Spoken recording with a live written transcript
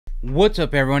What's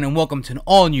up, everyone, and welcome to an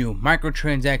all-new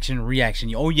microtransaction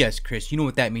reaction. Oh yes, Chris, you know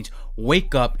what that means.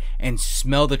 Wake up and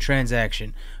smell the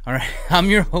transaction. Alright, I'm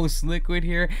your host, Liquid,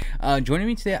 here. Joining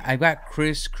me today, I've got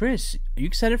Chris. Chris, are you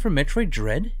excited for Metroid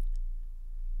Dread?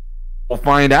 We'll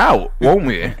find out, won't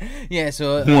we? Yeah,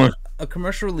 so a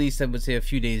commercial release, I would say, a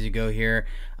few days ago here.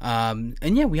 And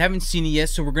yeah, we haven't seen it yet,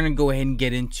 so we're going to go ahead and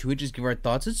get into it, just give our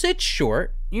thoughts. It's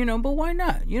short, but why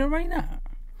not? Right now.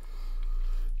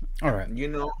 All right.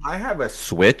 I have a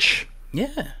Switch.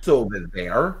 Yeah. It's over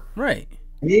there. Right.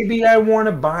 Maybe I want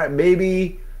to buy.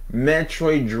 Maybe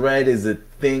Metroid Dread is a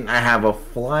thing. I have a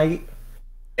flight.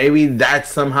 Maybe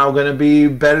that's somehow gonna be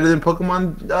better than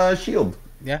Pokemon Shield.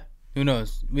 Yeah. Who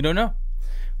knows? We don't know.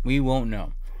 We won't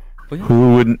know. But yeah.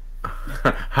 Who wouldn't?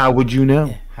 How would you know?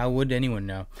 Yeah, how would anyone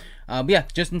know? But yeah,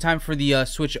 just in time for the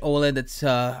Switch OLED. That's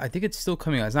I think it's still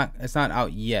coming out. It's not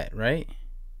out yet, right?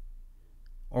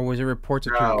 Or was it reports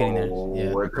of people getting there?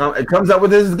 Yeah. It comes out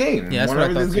with this game. Yeah, that's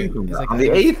what I thought too. Like on the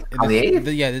 8th? On the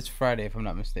 8th? Yeah, this Friday, if I'm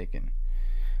not mistaken.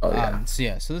 Oh,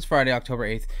 yeah. So this Friday, October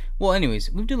 8th. Well,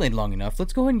 anyways, we've delayed long enough.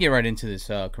 Let's go ahead and get right into this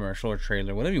commercial or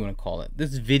trailer, whatever you want to call it.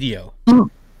 This video.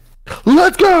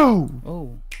 Let's go!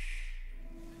 Oh.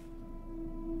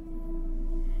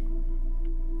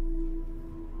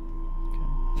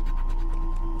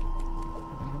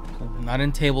 Okay. Not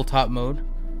in tabletop mode.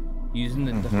 Using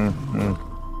the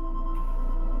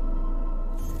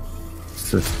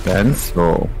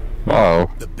suspenseful. Wow.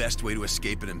 The best way to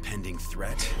escape an impending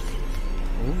threat.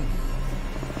 Ooh.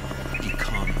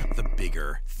 Become the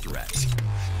bigger threat.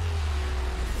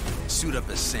 Suit up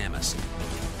as Samus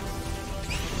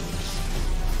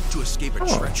to escape a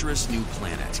treacherous new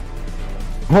planet.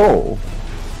 Oh.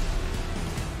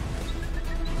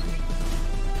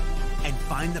 And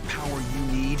find the power you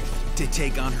need to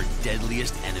take on her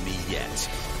deadliest enemy yet.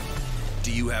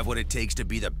 Do you have what it takes to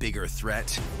be the bigger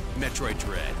threat? Metroid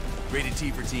Dread, rated T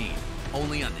for teen,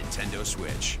 only on Nintendo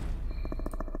Switch.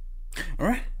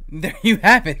 Alright, there you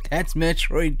have it. That's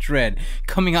Metroid Dread,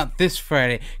 coming out this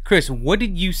Friday. Chris, what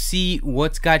did you see?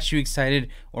 What's got you excited?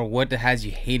 Or what has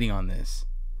you hating on this?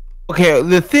 Okay,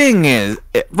 the thing is,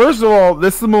 first of all,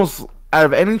 this is the most... Out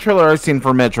of any trailer I've seen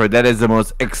for Metroid, that is the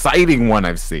most exciting one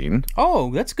I've seen.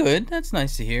 Oh, that's good. That's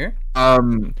nice to hear.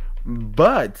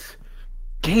 But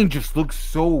game just looks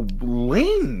so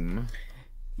lame.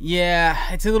 Yeah,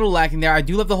 it's a little lacking there. I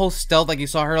do love the whole stealth, like you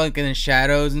saw her like in the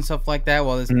shadows and stuff like that.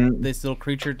 While this little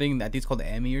creature thing, I think it's called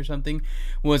Emmy or something,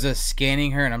 was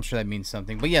scanning her, and I'm sure that means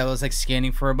something. But yeah, it was like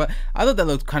scanning for her. But I thought that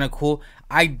looked kind of cool.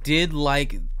 I did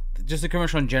like. Just the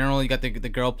commercial in general. You got the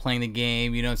girl playing the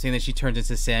game, saying that she turns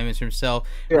into Samus herself.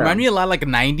 Yeah. Remind me a lot of like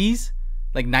 90s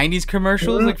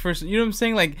commercials, like for, you know what I'm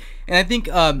saying? Like, and I think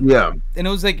yeah. And it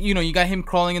was like, you got him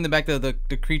crawling in the back, the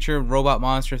creature robot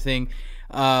monster thing,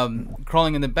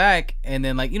 crawling in the back, and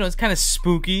then like, it's kind of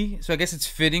spooky. So I guess it's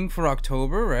fitting for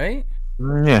October, right?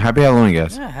 Yeah, happy Halloween,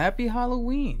 guys. Yeah, happy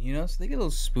Halloween. So they get a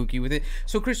little spooky with it.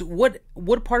 So, Chris, what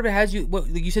part of it has you?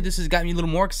 Like you said, this has gotten me a little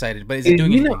more excited. But is it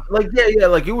doing anything? Like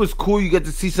like it was cool. You get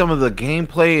to see some of the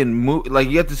gameplay and like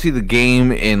you get to see the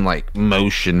game in like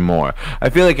motion more.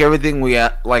 I feel like everything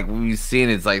we've seen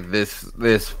is like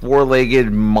this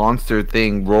four-legged monster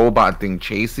thing, robot thing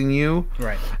chasing you.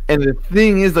 Right. And the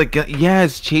thing is, like, yeah,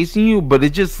 it's chasing you, but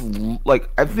it just like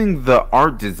I think the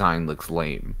art design looks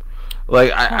lame.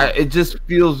 Like it just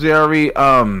feels very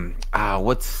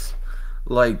what's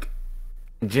like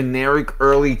generic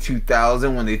early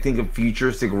 2000 when they think of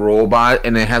futuristic robot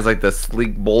and it has like the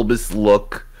sleek bulbous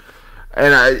look,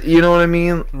 and you know what I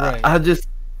mean? Right. I just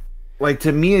like,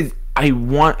 to me, I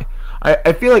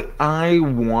feel like I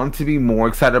want to be more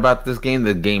excited about this game.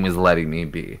 The game is letting me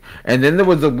be. And then there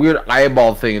was a weird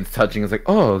eyeball thing it's touching. It's like,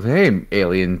 oh, hey,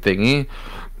 alien thingy,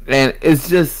 and it's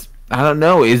just. I don't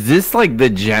know. Is this like the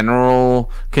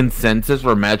general consensus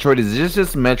for Metroid? Is this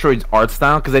just Metroid's art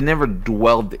style? Because I never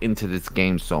dwelled into this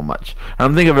game so much. I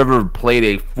don't think I've ever played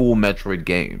a full Metroid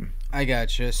game. I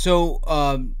gotcha. So,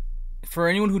 for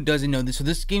anyone who doesn't know this, so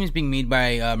this game is being made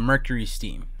by Mercury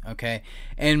Steam, okay?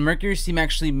 And Mercury Steam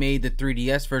actually made the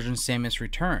 3DS version, Samus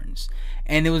Returns.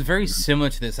 And it was very similar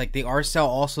to this. Like, the art style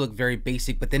also looked very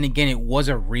basic, but then again, it was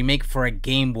a remake for a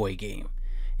Game Boy game.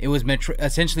 It was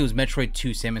essentially it was Metroid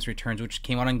 2 Samus Returns, which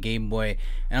came out on Game Boy,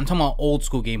 and I'm talking about old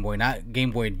school Game Boy, not Game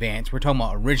Boy Advance. We're talking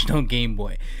about original Game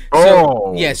Boy.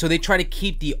 So, yeah, so they try to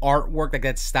keep the artwork, like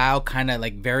that style, kind of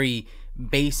like very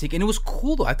basic, and it was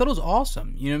cool though. I thought it was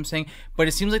awesome. You know what I'm saying? But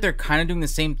it seems like they're kind of doing the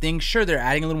same thing. Sure, they're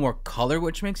adding a little more color,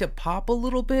 which makes it pop a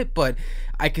little bit, but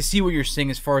I can see what you're saying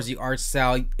as far as the art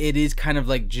style. It is kind of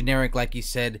like generic, like you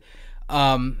said.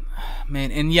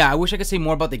 Man, and yeah, I wish I could say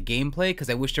more about the gameplay, because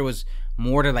I wish there was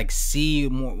more to like see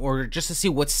more, or just to see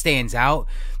what stands out.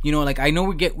 You know, like I know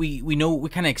we know we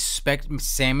kind of expect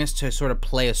Samus to sort of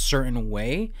play a certain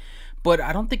way, but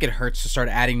I don't think it hurts to start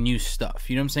adding new stuff.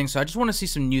 You know what I'm saying? So I just want to see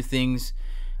some new things.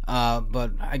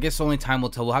 But I guess only time will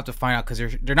tell. We'll have to find out,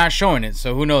 because they're not showing it,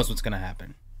 so who knows what's gonna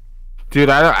happen. Dude,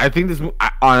 I think this.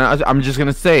 I'm just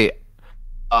gonna say,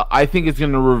 I think it's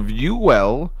gonna review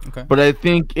well. Okay. But I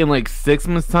think in like 6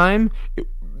 months' time, it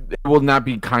will not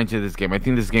be kind to this game. I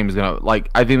think this game is gonna like.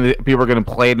 I think that people are gonna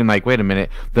play it and like, wait a minute,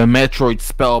 the Metroid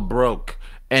spell broke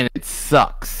and it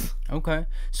sucks. Okay.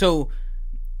 So,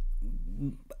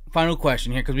 final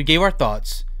question here, because we gave our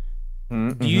thoughts.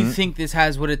 Mm-hmm. Do you think this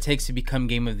has what it takes to become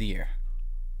Game of the Year?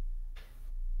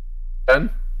 Done?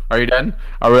 Are you done?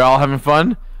 Are we all having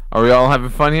fun? Are we all having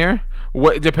fun here?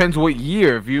 What, it depends what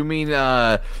year. If you mean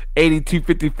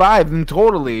 82-55, then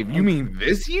totally. If you mean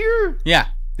this year, Yeah,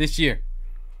 this year.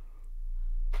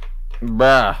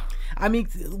 bruh. I mean,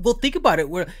 well, think about it.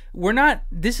 We're not.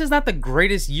 This is not the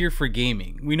greatest year for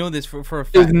gaming. We know this for a There's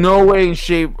fact. no way in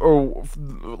shape or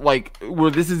like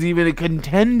where this is even a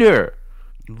contender.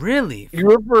 Really?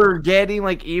 You're forgetting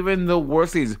like even the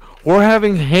worst things. We're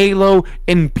having Halo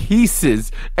in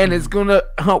pieces, and it's gonna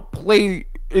help play.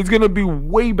 It's gonna be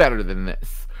way better than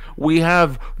this. We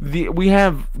have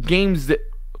games that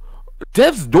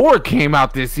Death's Door came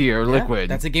out this year. Yeah, Liquid.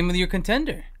 that's a Game of the Year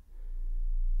contender.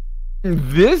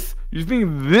 This? You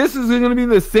think this is gonna be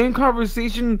the same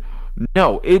conversation?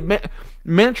 No.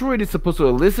 Metroid is supposed to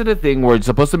elicit a thing where it's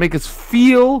supposed to make us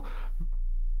feel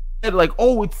like,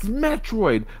 oh, it's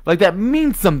Metroid. Like that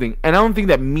means something, and I don't think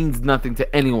that means nothing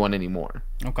to anyone anymore.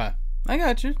 Okay, I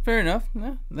got you. Fair enough.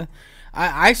 Yeah.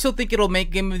 I still think it'll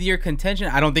make Game of the Year contention.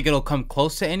 I don't think it'll come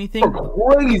close to anything.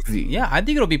 Crazy. Yeah, I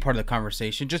think it'll be part of the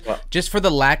conversation. Just for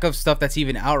the lack of stuff that's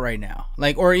even out right now,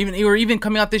 like or even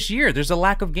coming out this year. There's a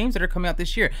lack of games that are coming out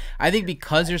this year. I think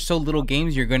because there's so little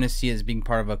games, you're gonna see it as being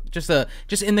part of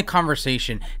just in the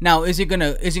conversation. Now, is it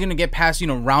gonna get past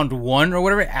round one or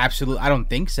whatever? Absolutely, I don't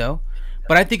think so.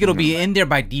 But I think it'll be in there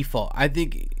by default. I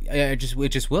think it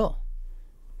just will.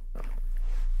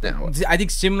 No. I think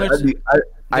similar.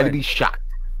 I'd be shocked.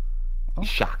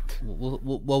 Shocked.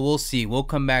 We'll see. We'll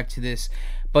come back to this.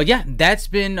 But yeah, that's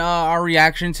been our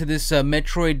reaction to this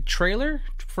Metroid trailer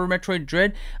for Metroid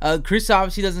Dread. Chris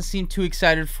obviously doesn't seem too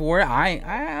excited for it.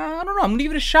 I don't know. I'm gonna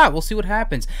give it a shot. We'll see what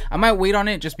happens. I might wait on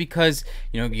it just because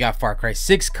you got Far Cry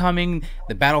 6 coming.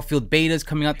 The Battlefield beta is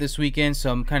coming out this weekend,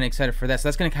 so I'm kind of excited for that. So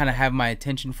that's gonna kind of have my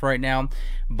attention for right now.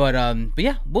 But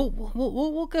yeah,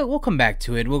 we'll come back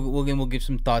to it. We'll give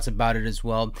some thoughts about it as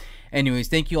well. Anyways,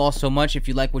 thank you all so much. If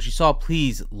you like what you saw,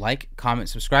 please like, comment,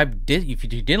 subscribe. If you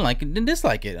didn't like it, then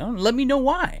dislike it. Let me know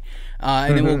why.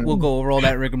 And then we'll go over all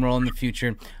that rigmarole in the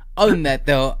future. Other than that,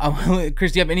 though,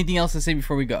 Chris, do you have anything else to say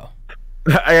before we go?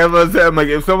 I have to say, I'm like,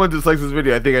 if someone dislikes this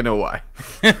video, I think I know why.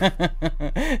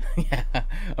 Yeah.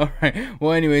 All right.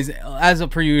 Well, anyways, as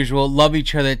per usual, love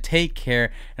each other, take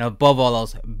care, and above all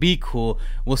else, be cool.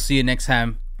 We'll see you next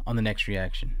time on the next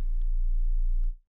reaction.